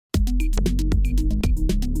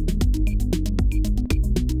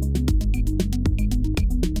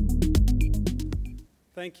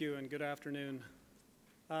thank you and good afternoon.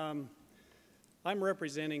 I'm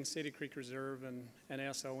representing City Creek Reserve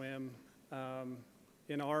and SOM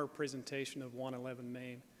in our presentation of 111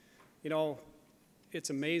 Main. You know,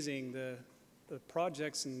 it's amazing the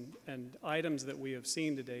projects and items that we have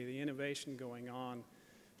seen today, the innovation going on.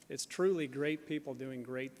 It's truly great people doing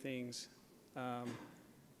great things,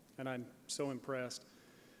 and I'm so impressed.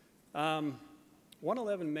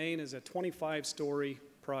 111 Main is a 25-story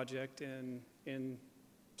project in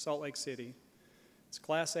Salt Lake City. It's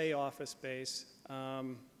Class A office space,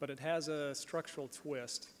 but it has a structural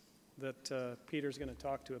twist that Peter's going to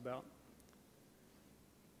talk to about.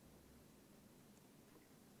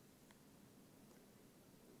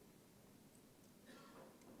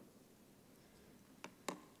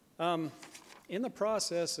 In the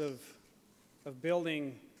process of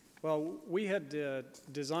building, well, we had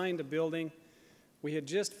designed a building. We had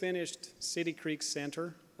just finished City Creek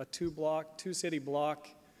Center, a two-city block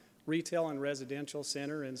retail and residential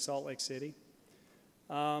center in Salt Lake City.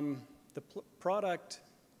 The product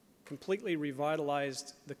completely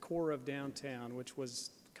revitalized the core of downtown, which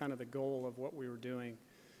was kind of the goal of what we were doing.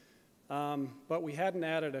 But we hadn't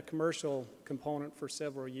added a commercial component for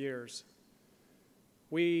several years.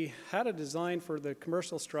 We had a design for the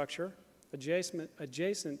commercial structure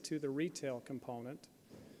adjacent to the retail component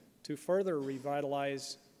to further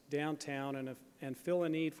revitalize downtown and fill a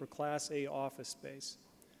need for Class A office space.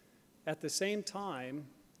 At the same time,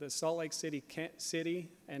 the Salt Lake City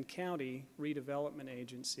and County Redevelopment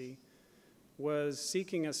Agency was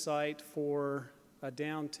seeking a site for a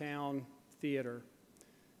downtown theater.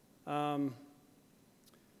 As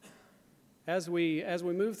we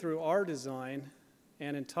moved through our design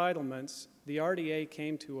and entitlements, the RDA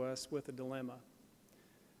came to us with a dilemma.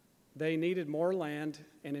 They needed more land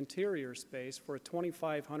and interior space for a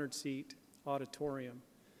 2,500-seat auditorium.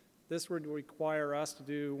 This would require us to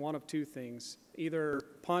do one of two things: either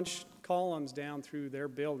punch columns down through their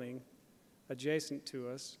building adjacent to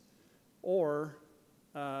us, or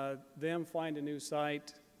them find a new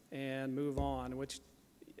site and move on, which,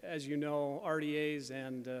 as you know, RDAs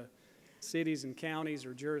and cities and counties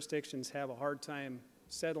or jurisdictions have a hard time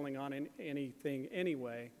settling on anything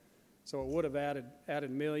anyway. So it would have added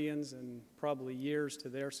millions and probably years to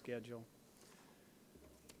their schedule.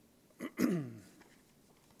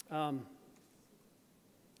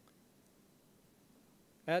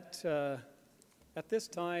 At this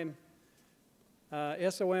time,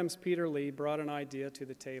 SOM's Peter Lee brought an idea to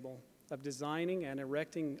the table of designing and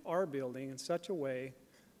erecting our building in such a way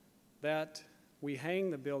that we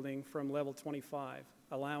hang the building from level 25,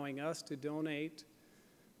 allowing us to donate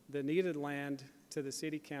the needed land to the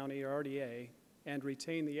city, county, or RDA, and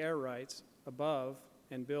retain the air rights above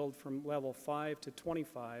and build from level 5 to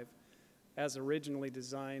 25 as originally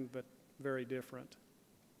designed, but very different.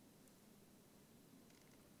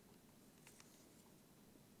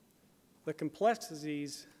 The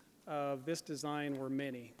complexities of this design were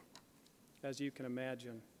many, as you can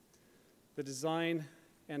imagine. The design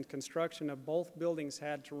and construction of both buildings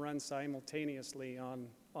had to run simultaneously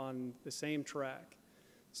on the same track.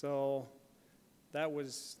 So that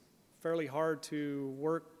was fairly hard to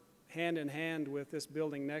work hand in hand with this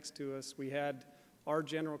building next to us. We had our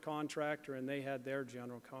general contractor and they had their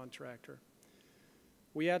general contractor.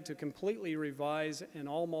 We had to completely revise and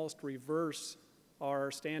almost reverse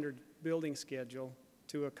our standard building schedule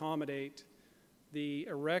to accommodate the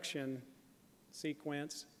erection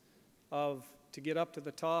sequence to get up to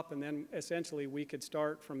the top, and then essentially we could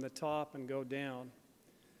start from the top and go down.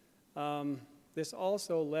 This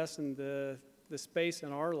also lessened the space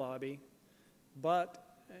in our lobby, but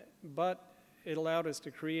it allowed us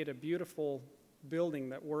to create a beautiful building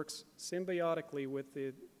that works symbiotically with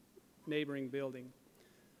the neighboring building.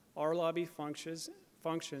 Our lobby functions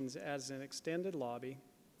as an extended lobby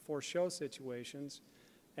for show situations,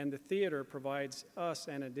 and the theater provides us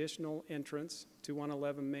an additional entrance to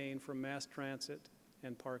 111 Main from mass transit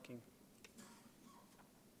and parking.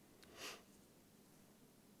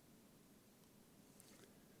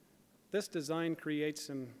 This design creates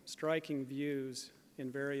some striking views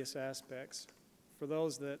in various aspects. For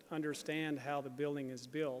those that understand how the building is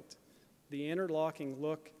built, the interlocking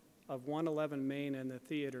look of 111 Main and the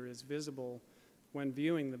theater is visible when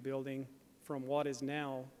viewing the building from what is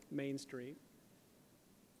now Main Street.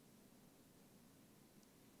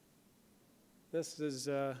 This is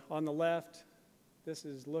on the left. This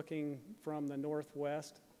is looking from the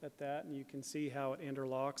northwest at that, and you can see how it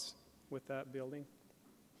interlocks with that building.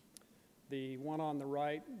 The one on the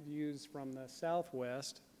right views from the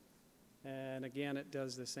southwest, and again, it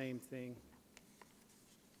does the same thing.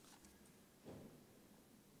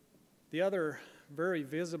 The other very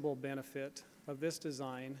visible benefit of this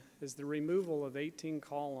design is the removal of 18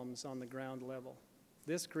 columns on the ground level.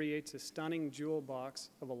 This creates a stunning jewel box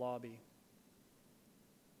of a lobby.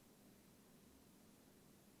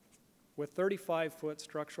 With 35-foot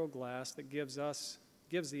structural glass that gives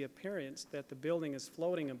the appearance that the building is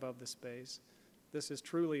floating above the space, this is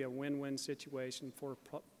truly a win-win situation for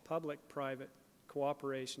public-private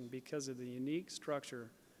cooperation because of the unique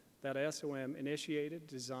structure that SOM initiated,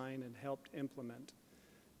 designed, and helped implement.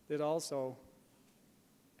 It also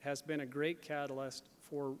has been a great catalyst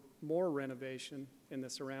for more renovation in the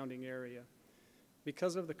surrounding area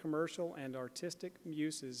because of the commercial and artistic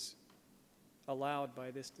uses allowed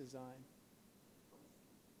by this design.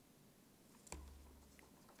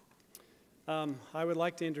 I would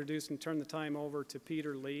like to introduce and turn the time over to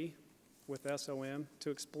Peter Lee with SOM to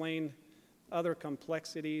explain other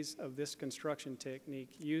complexities of this construction technique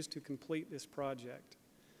used to complete this project.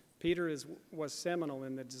 Peter was seminal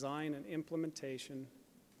in the design and implementation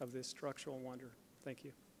of this structural wonder. Thank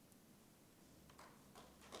you.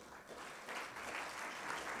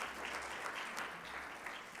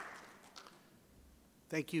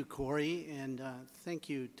 Thank you, Kory, and thank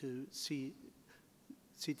you to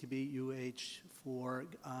CTBUH for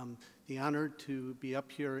the honor to be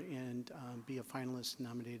up here and be a finalist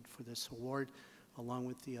nominated for this award, along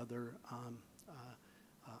with the other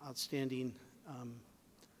outstanding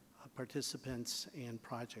participants and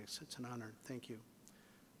projects. It's an honor. Thank you.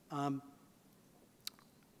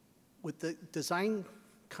 With the design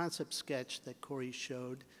concept sketch that Kory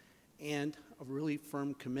showed and a really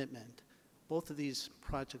firm commitment, both of these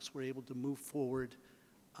projects were able to move forward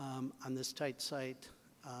on this tight site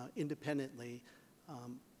independently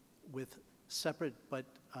with separate but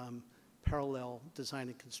parallel design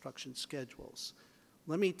and construction schedules.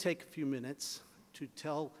 Let me take a few minutes to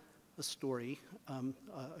tell a story,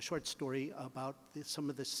 a short story about some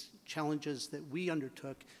of the challenges that we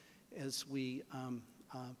undertook as we,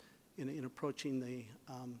 in approaching the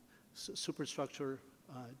superstructure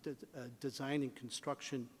design and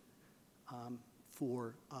construction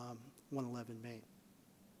for 111 Main.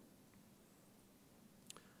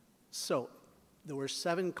 So there were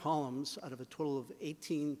 7 columns out of a total of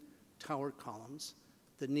 18 tower columns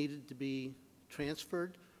that needed to be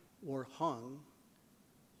transferred or hung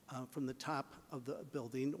from the top of the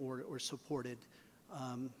building or supported.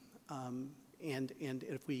 And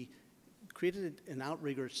if we created an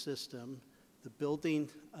outrigger system, the building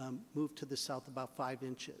moved to the south about 5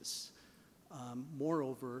 inches.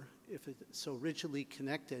 Moreover, if it's so rigidly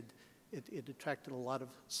connected, it attracted a lot of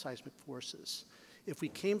seismic forces. If we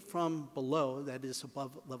came from below, that is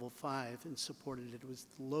above level 5, and supported it,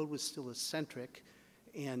 the load was still eccentric,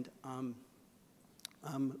 and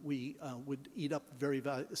we would eat up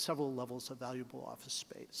several levels of valuable office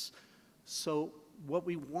space. So what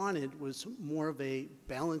we wanted was more of a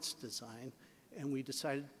balanced design, and we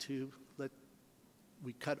decided to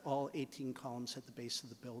we cut all 18 columns at the base of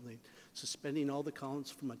the building, suspending all the columns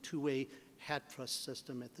from a 2-way hat truss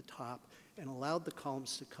system at the top, and allowed the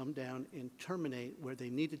columns to come down and terminate where they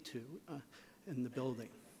needed to in the building.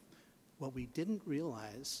 What we didn't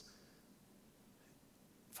realize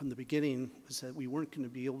from the beginning was that we weren't going to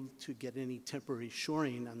be able to get any temporary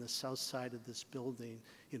shoring on the south side of this building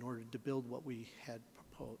in order to build what we had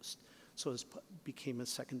proposed. So it became a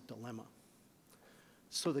second dilemma.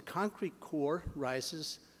 So the concrete core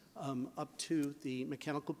rises up to the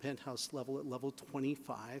mechanical penthouse level at level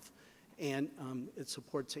 25, and it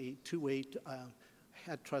supports a 2-way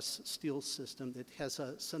hat truss steel system that has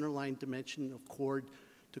a centerline dimension of cord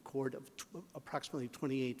to cord of approximately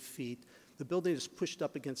 28 feet. The building is pushed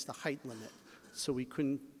up against the height limit, so we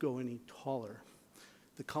couldn't go any taller.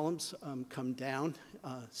 The columns come down,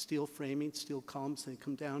 steel framing, steel columns, they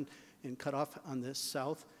come down and cut off on the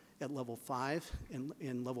south at level 5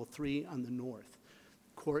 and level 3 on the north.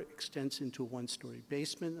 Core extends into a 1-story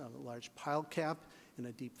basement, a large pile cap, and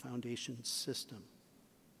a deep foundation system.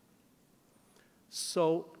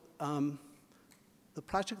 So the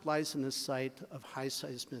project lies in a site of high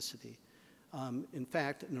seismicity. In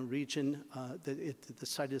fact, in a region, the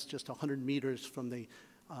site is just 100 meters from the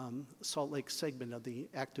Salt Lake segment of the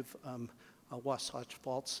active Wasatch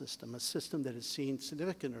Fault system, a system that has seen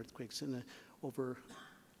significant earthquakes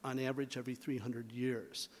on average every 300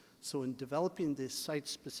 years. So in developing the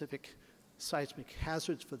site-specific seismic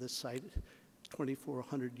hazards for this site,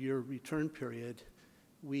 2,400-year return period,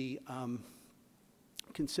 we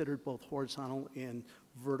considered both horizontal and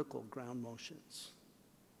vertical ground motions.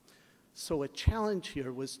 So a challenge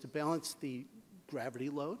here was to balance the gravity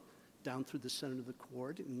load down through the center of the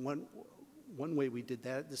cord. And one way we did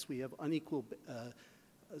that is we have unequal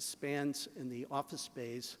spans in the office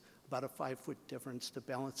bays about a 5-foot difference to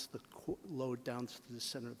balance the load down through the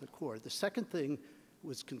center of the core. The second thing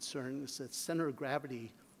was concerned is that center of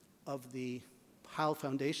gravity of the pile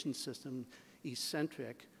foundation system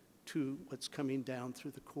eccentric to what's coming down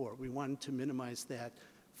through the core. We wanted to minimize that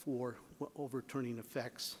for overturning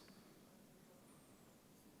effects.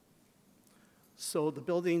 So the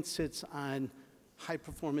building sits on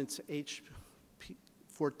high-performance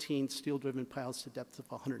H14 steel-driven piles to depth of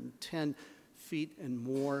 110 feet and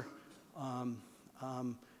more, a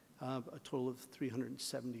total of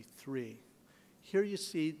 373. Here you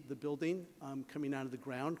see the building coming out of the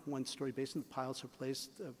ground, one-story basement. The piles are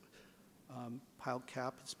placed, pile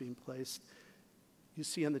cap is being placed. You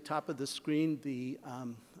see on the top of the screen,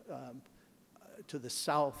 to the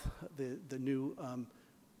south, the new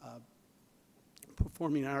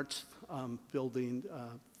Performing Arts building,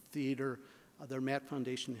 theater. Their mat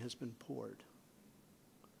foundation has been poured.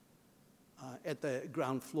 At the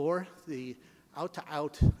ground floor, the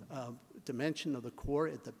out-to-out dimension of the core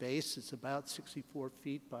at the base is about 64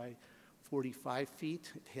 feet by 45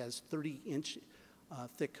 feet. It has 30-inch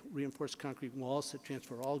thick reinforced concrete walls that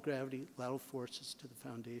transfer all gravity, lateral forces to the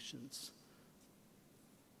foundations.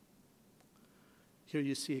 Here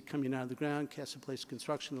you see it coming out of the ground, cast-in-place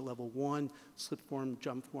construction at level 1, slip-form,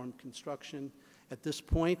 jump-form construction. At this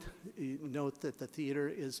point, you note that the theater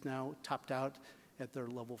is now topped out at their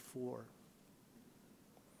level 4.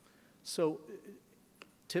 So,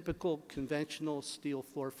 typical conventional steel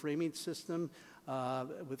floor framing system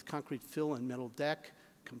with concrete fill and metal deck,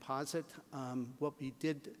 composite. What we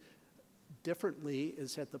did differently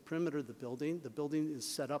is at the perimeter of the building is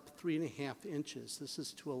set up 3.5 inches. This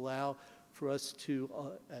is to allow for us to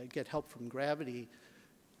get help from gravity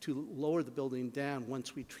to lower the building down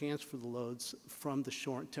once we transfer the loads from the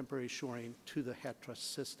temporary shoring to the hat truss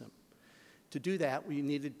system. To do that, we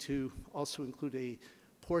needed to also include a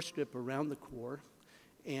pour strip around the core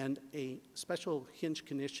and a special hinge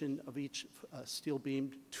connection of each steel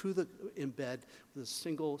beam to the embed with a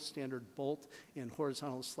single standard bolt and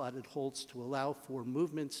horizontal slotted holes to allow for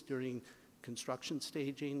movements during construction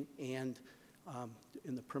staging and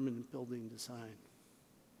in the permanent building design.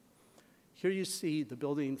 Here you see the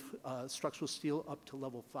building structural steel up to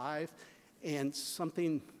level 5 and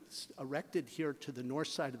something erected here to the north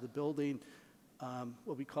side of the building,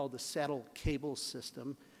 what we call the saddle cable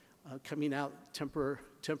system, coming out,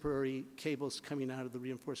 temporary cables coming out of the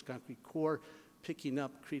reinforced concrete core, picking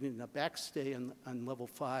up, creating a backstay on level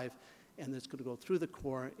 5, and it's going to go through the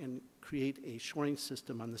core and create a shoring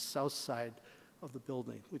system on the south side of the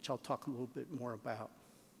building, which I'll talk a little bit more about.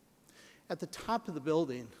 At the top of the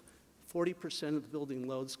building, 40% of the building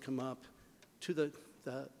loads come up to the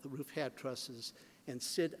roof hat trusses and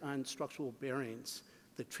sit on structural bearings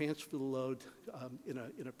that transfer the load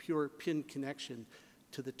in a pure pin connection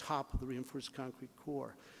to the top of the reinforced concrete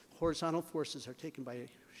core. Horizontal forces are taken by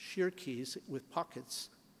shear keys with pockets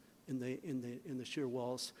in the shear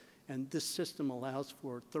walls, and this system allows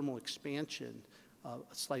for thermal expansion,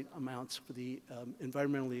 slight amounts for the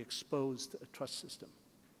environmentally exposed truss system.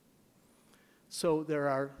 So there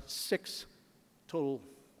are 6 total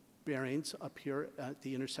bearings up here at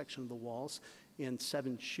the intersection of the walls and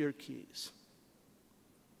 7 shear keys.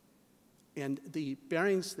 And the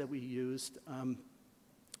bearings that we used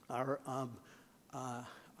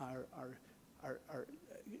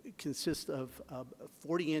consist of a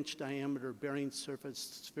 40-inch diameter bearing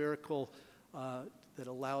surface, spherical, that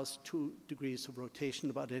allows 2 degrees of rotation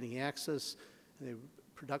about any axis. They were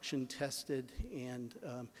production tested, and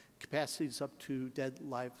capacities up to dead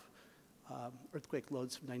live earthquake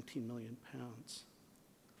loads of 19 million pounds.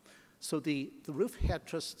 So the roof hat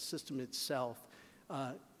truss system itself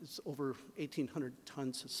is over 1,800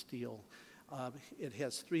 tons of steel. It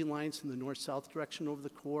has 3 lines in the north-south direction over the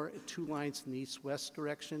core, 2 lines in the east-west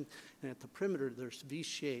direction, and at the perimeter there's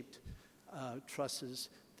V-shaped trusses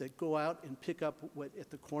that go out and pick up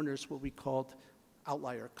at the corners what we called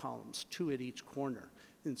outlier columns, 2 at each corner,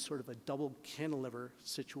 in sort of a double cantilever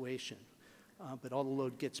situation. But all the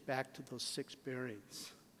load gets back to those 6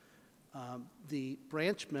 bearings. The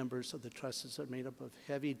branch members of the trusses are made up of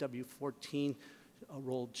heavy W14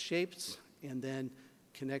 rolled shapes and then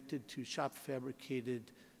connected to shop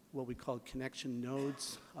fabricated, what we call connection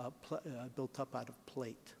nodes, built up out of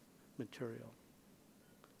plate material.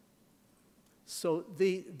 So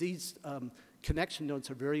these connection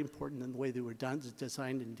nodes are very important in the way they were done,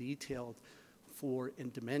 designed and detailed for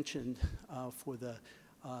and dimensioned for the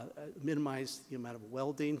minimize the amount of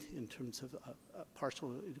welding in terms of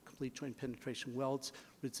partial complete joint penetration welds,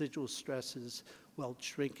 residual stresses, weld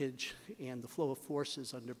shrinkage, and the flow of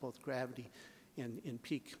forces under both gravity in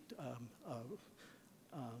peak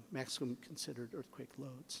maximum considered earthquake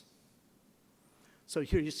loads. So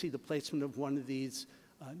here you see the placement of one of these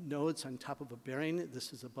nodes on top of a bearing.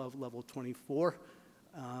 This is above level 24.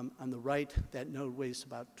 On the right, that node weighs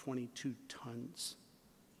about 22 tons.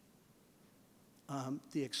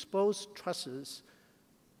 The exposed trusses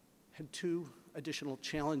had two additional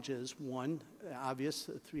challenges. One, obvious,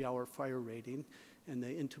 the 3-hour fire rating, and the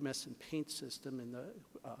intumescent paint system and the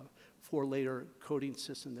 4-layer coating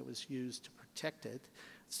system that was used to protect it.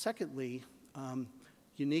 Secondly,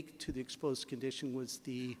 unique to the exposed condition was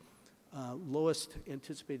the lowest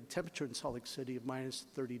anticipated temperature in Salt Lake City of minus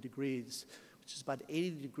 30 degrees, which is about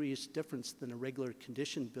 80 degrees difference than a regular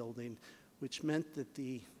condition building, which meant that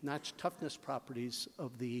the notch toughness properties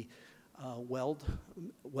of the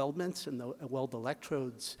weldments and the weld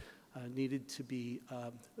electrodes needed to be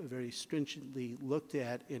very stringently looked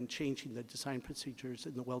at in changing the design procedures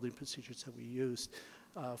and the welding procedures that we used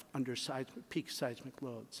under peak seismic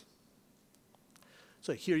loads.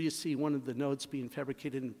 So here you see one of the nodes being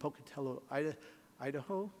fabricated in Pocatello,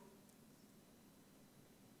 Idaho.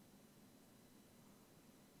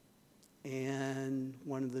 And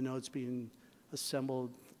one of the nodes being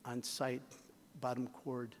assembled on site, bottom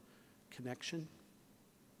chord connection.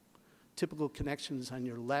 Typical connections on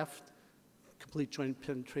your left, complete joint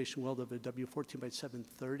penetration weld of a W14 by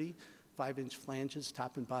 730, 5-inch flanges,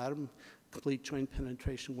 top and bottom, complete joint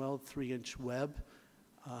penetration weld, 3-inch web.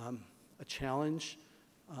 A challenge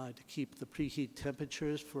to keep the preheat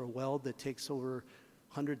temperatures for a weld that takes over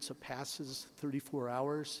hundreds of passes, 34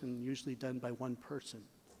 hours, and usually done by one person.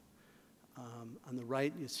 On the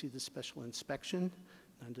right, you see the special inspection,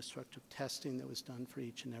 non-destructive testing that was done for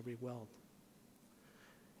each and every weld.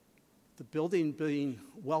 The building being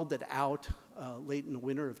welded out late in the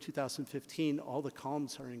winter of 2015, all the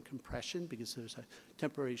columns are in compression because there's a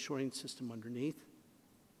temporary shoring system underneath.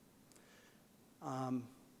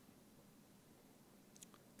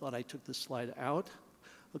 Thought I took this slide out.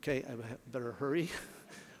 Okay, I better hurry.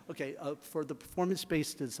 Okay, for the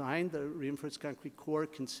performance-based design, the reinforced concrete core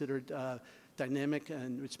considered dynamic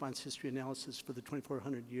and response history analysis for the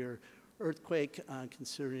 2,400-year earthquake,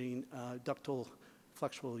 considering ductile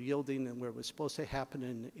flexible yielding and where it was supposed to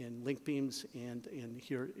happen in link beams, and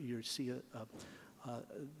here you see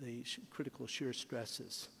the critical shear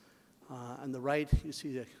stresses. On the right, you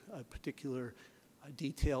see a particular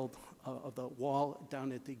detail of the wall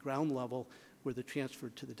down at the ground level where they're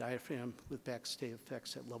transferred to the diaphragm with backstay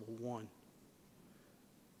effects at level 1.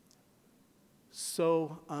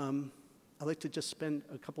 So I'd like to just spend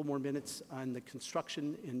a couple more minutes on the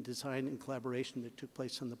construction and design and collaboration that took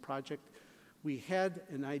place on the project. We had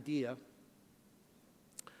an idea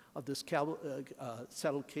of this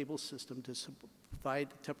saddle cable system to provide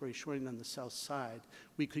temporary shoring on the south side.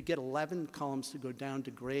 We could get 11 columns to go down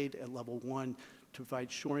to grade at level 1 to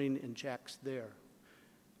provide shoring and jacks there.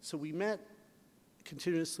 So we met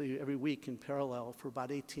continuously every week in parallel for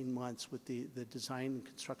about 18 months with the design and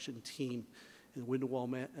construction team and window wall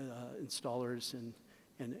installers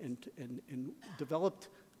and developed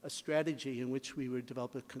a strategy in which we would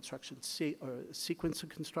develop a construction sequence of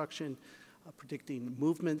construction, predicting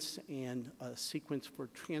movements, and a sequence for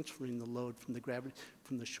transferring the load from the gravity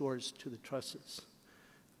from the shores to the trusses.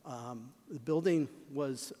 The building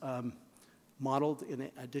was modeled,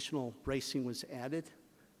 and additional bracing was added.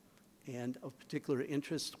 And of particular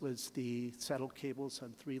interest was the saddle cables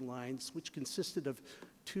on 3 lines, which consisted of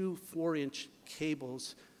 2 4-inch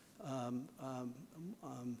cables,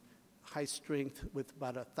 high strength with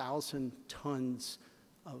about 1,000 tons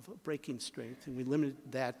of braking strength. And we limited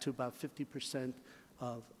that to about 50%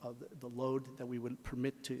 of the load that we would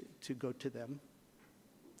permit to go to them.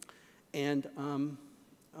 And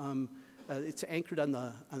it's anchored on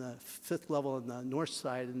the 5th level on the north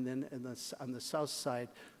side, and then on the south side,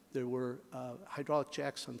 there were hydraulic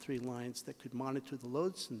jacks on 3 lines that could monitor the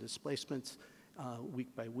loads and displacements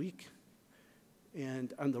week by week.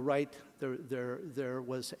 And on the right, there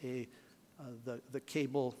was the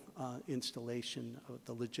cable installation, of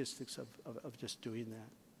the logistics of just doing that.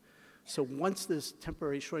 So once this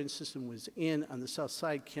temporary shoring system was in on the south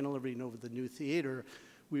side, cantilevering over the new theater,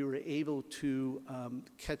 we were able to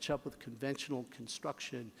catch up with conventional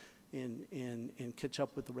construction and catch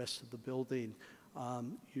up with the rest of the building,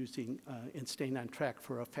 using and staying on track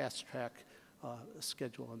for a fast track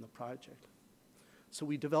schedule on the project. So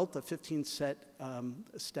we developed a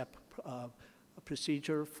 15-step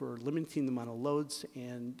procedure for limiting the amount of loads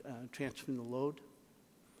and transferring the load.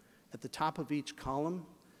 At the top of each column,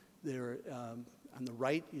 there On the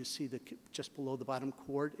right, you see just below the bottom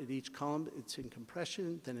chord at each column, it's in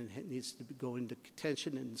compression, then it needs to go into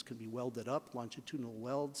tension, and it's going to be welded up, longitudinal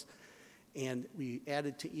welds. And we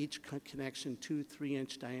added to each connection 2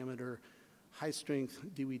 3-inch diameter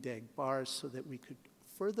high-strength Dewey-Dag bars so that we could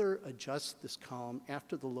further adjust this column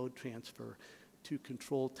after the load transfer to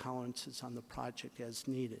control tolerances on the project as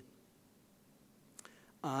needed.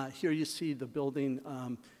 Here you see the building.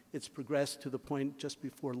 It's progressed to the point just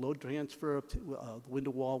before load transfer. The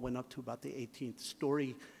window wall went up to about the 18th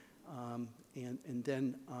story. And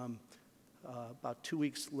then about 2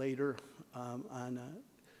 weeks later, on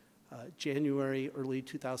January, early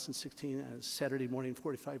 2016, Saturday morning,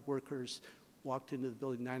 45 workers walked into the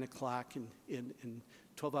building 9 o'clock, and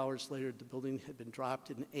 12 hours later, the building had been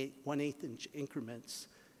dropped in 1/8 inch increments.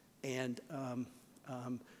 And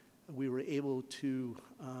we were able to,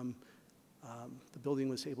 the building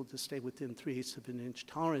was able to stay within 3/8 of an inch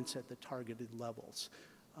tolerance at the targeted levels.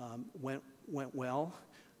 Went well.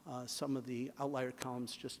 Some of the outlier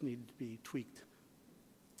columns just needed to be tweaked.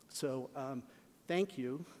 So thank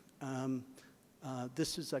you.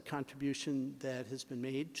 This is a contribution that has been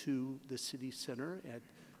made to the city center,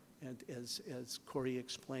 as Kory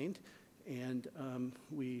explained, and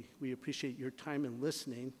we appreciate your time and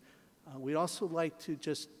listening. We'd also like to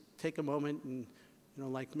just take a moment and,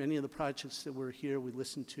 like many of the projects that we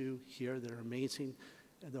listen to here that are amazing,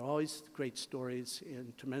 and they're always great stories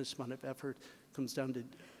and tremendous amount of effort. It comes down to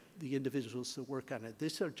the individuals that work on it.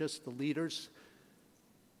 These are just the leaders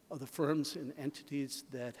of the firms and entities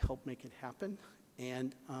that help make it happen.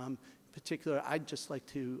 And in particular, I'd just like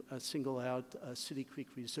to single out City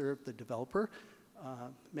Creek Reserve, the developer,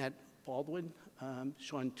 Matt Baldwin,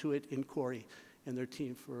 Sean Tuitt, and Kory, and their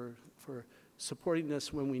team for supporting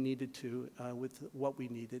us when we needed to with what we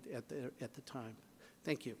needed at the time.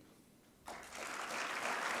 Thank you.